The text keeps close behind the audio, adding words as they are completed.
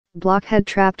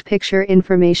Blockhead-trapped picture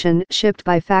information shipped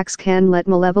by fax can let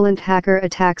malevolent hacker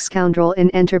attack scoundrel in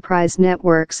enterprise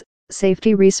networks,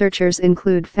 safety researchers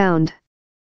include found.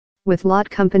 With lot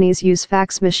companies use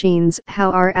fax machines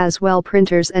as well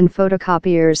printers and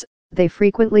photocopiers, they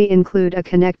frequently include a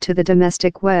connect to the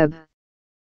domestic web.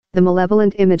 The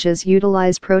malevolent images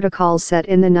utilize protocols set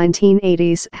in the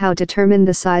 1980s how determine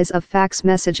the size of fax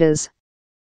messages.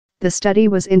 The study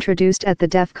was introduced at the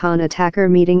DEF CON attacker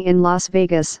meeting in Las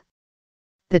Vegas.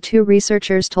 The two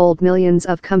researchers told millions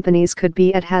of companies could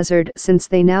be at hazard since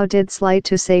they now did slight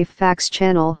to safe fax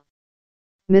channel.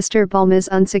 Mr. Balmes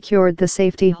unsecured the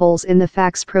safety holes in the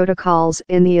fax protocols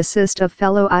in the assist of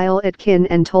fellow IL-Itkin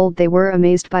and told they were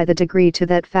amazed by the degree to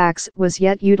that fax was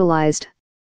yet utilized.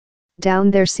 Down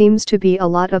there seems to be a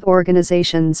lot of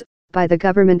organizations, by the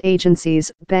government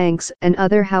agencies, banks and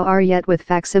other how are yet with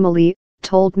facsimile,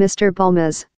 told Mr.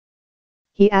 Balmes.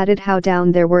 He added how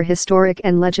down there were historic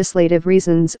and legislative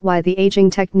reasons why the aging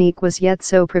technique was yet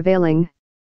so prevailing.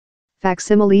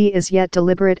 Facsimile is yet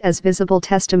deliberate as visible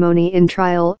testimony in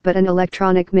trial but an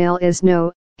electronic mail is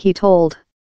no, he told.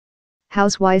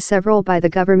 How's why several by the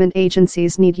government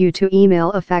agencies need you to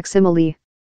email a facsimile.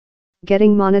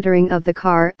 Getting monitoring of the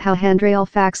car how handrail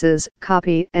faxes,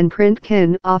 copy and print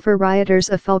can offer rioters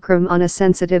a fulcrum on a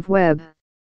sensitive web.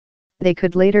 They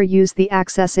could later use the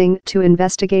accessing to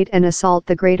investigate and assault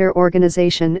the greater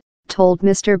organization, told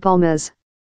Mr. Balmes.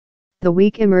 The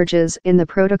weak emerges in the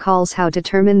protocols how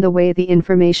determine the way the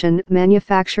information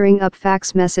manufacturing up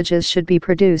fax messages should be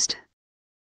produced.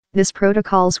 These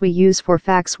protocols we use for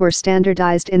fax were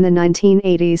standardized in the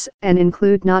 1980s and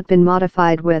include not been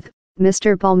modified with,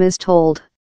 Mr. Balmes told.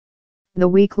 The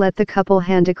weak let the couple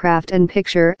handicraft and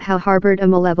picture how harbored a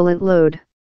malevolent load.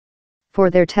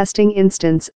 For their testing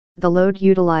instance, the load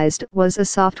utilized was a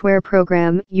software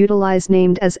program utilized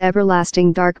named as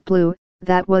Everlasting Dark Blue,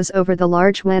 that was over the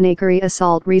large Wanakery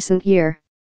assault recent year.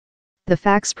 The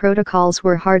fax protocols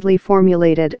were hardly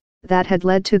formulated, that had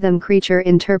led to them creature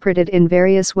interpreted in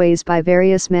various ways by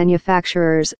various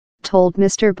manufacturers, told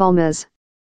Mr. Balmes.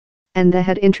 And they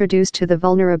had introduced to the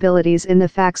vulnerabilities in the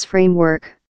fax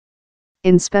framework.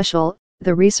 In special,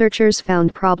 the researchers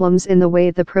found problems in the way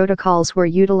the protocols were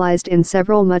utilized in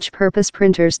several much-purpose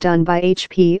printers done by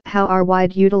HP how are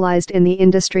wide utilized in the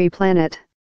industry planet.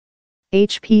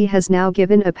 HP has now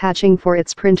given a patching for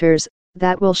its printers,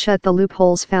 that will shut the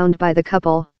loopholes found by the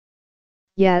couple.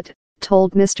 Yet,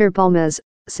 told Mr. Balmes,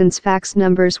 since fax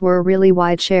numbers were really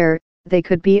wide share, they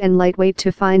could be and lightweight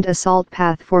to find assault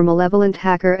path for malevolent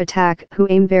hacker attack who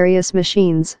aim various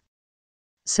machines.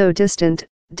 So distant,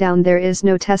 down there is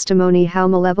no testimony how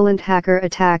malevolent hacker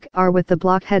attack are with the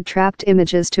blockhead trapped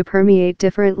images to permeate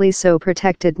differently so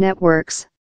protected networks.